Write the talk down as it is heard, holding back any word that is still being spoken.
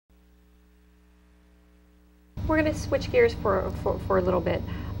we're going to switch gears for a little bit.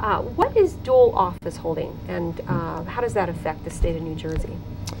 What is dual office holding, and how does that affect the state of New Jersey?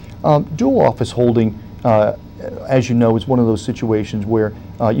 Dual office holding, as you know, is one of those situations where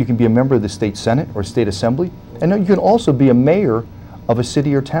you can be a member of the state senate or state assembly, and you can also be a mayor of a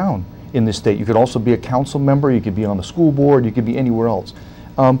city or town in the state. You could also be a council member. You could be on the school board. You could be anywhere else.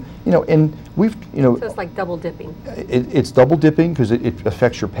 You know, and we've, you know, so it's like double dipping. It's double dipping because it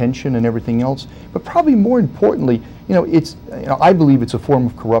affects your pension and everything else. But probably more importantly, you know, I believe it's a form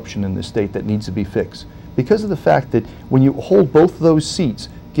of corruption in this state that needs to be fixed because of the fact that when you hold both of those seats,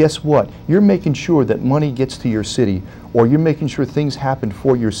 guess what? You're making sure that money gets to your city, or you're making sure things happen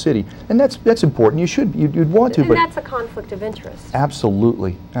for your city, and that's important. You'd want to. And but that's a conflict of interest.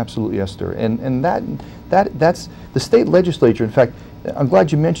 Absolutely, absolutely, Esther. And that's the state legislature. In fact, I'm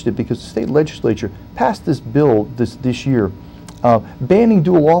glad you mentioned it because the state legislature passed this bill this year, banning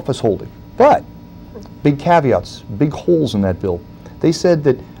dual office holding. But big caveats, big holes in that bill. They said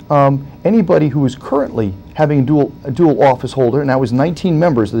that anybody who is currently having a dual office holder, and that was 19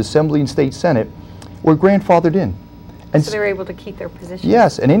 members of the Assembly and State Senate, were grandfathered in. And so they were able to keep their position.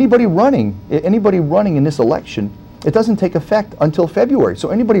 Yes, and anybody running in this election, it doesn't take effect until February. So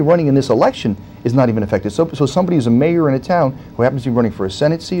anybody running in this election is not even affected. So somebody who's a mayor in a town who happens to be running for a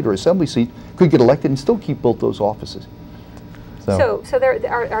Senate seat or Assembly seat could get elected and still keep both those offices. So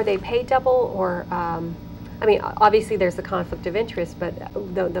are they paid double, or I mean, obviously there's the conflict of interest, but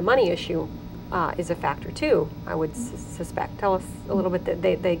the money issue is a factor too, I would suspect. Tell us a little bit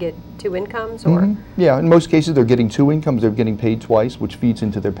that they get two incomes, or? Mm-hmm. Yeah, in most cases they're getting two incomes. They're getting paid twice, which feeds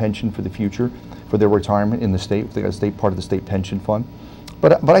into their pension for the future, for their retirement in the state. They got a state part of the state pension fund.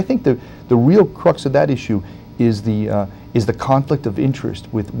 But I think the real crux of that issue is the conflict of interest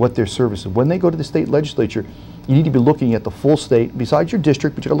with what their service is. When they go to the state legislature, you need to be looking at the full state, besides your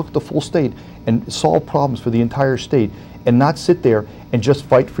district, but you got to look at the full state and solve problems for the entire state, and not sit there and just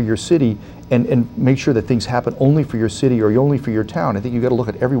fight for your city and make sure that things happen only for your city or only for your town. I think you got to look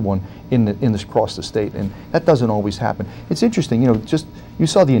at everyone in this across the state, and that doesn't always happen. It's interesting, you know. You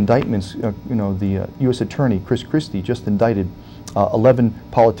saw the indictments. You know, the U.S. Attorney Chris Christie just indicted 11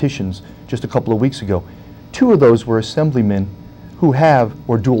 politicians just a couple of weeks ago. 2 of those were assemblymen who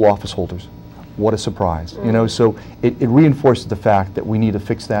were dual office holders. What a surprise, you know. So it reinforces the fact that we need to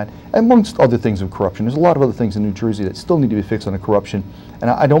fix that, amongst other things of corruption. There's a lot of other things in New Jersey that still need to be fixed on the corruption, and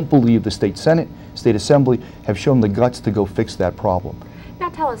I don't believe the state Senate, state Assembly have shown the guts to go fix that problem. Now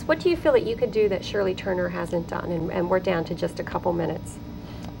tell us, what do you feel that you could do that Shirley Turner hasn't done, and we're down to just a couple minutes?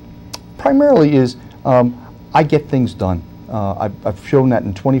 Primarily is I get things done. I've shown that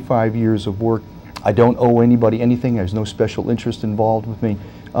in 25 years of work. I don't owe anybody anything. There's no special interest involved with me.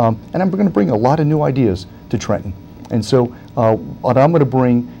 And I'm going to bring a lot of new ideas to Trenton. And so what I'm going to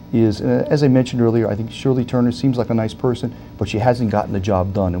bring is, as I mentioned earlier, I think Shirley Turner seems like a nice person, but she hasn't gotten the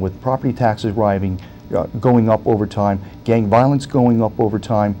job done. And with property taxes going up over time, gang violence going up over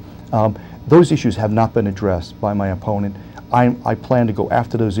time, those issues have not been addressed by my opponent. I plan to go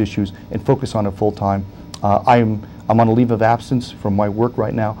after those issues and focus on it full time. I'm on a leave of absence from my work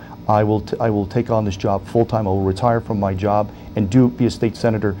right now. I will take on this job full time. I will retire from my job and be a state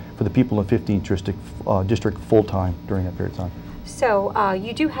senator for the people in 15th district full time during that period of time. So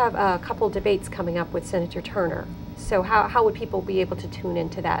you do have a couple debates coming up with Senator Turner. So how would people be able to tune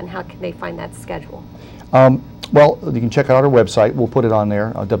into that, and how can they find that schedule? Well, you can check out our website. We'll put it on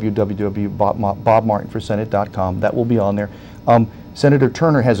there, www.bobmartinforsenate.com. That will be on there. Senator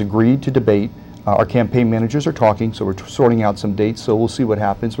Turner has agreed to debate. Our campaign managers are talking, so we're sorting out some dates, so we'll see what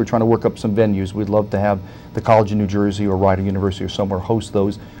happens. We're trying to work up some venues. We'd love to have the College of New Jersey or Rider University or somewhere host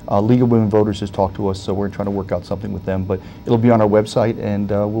those. League of Women Voters has talked to us, so we're trying to work out something with them. But it'll be on our website,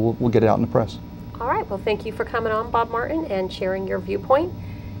 and we'll get it out in the press. All right. Well, thank you for coming on, Bob Martin, and sharing your viewpoint.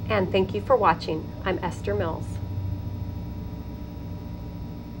 And thank you for watching. I'm Esther Mills.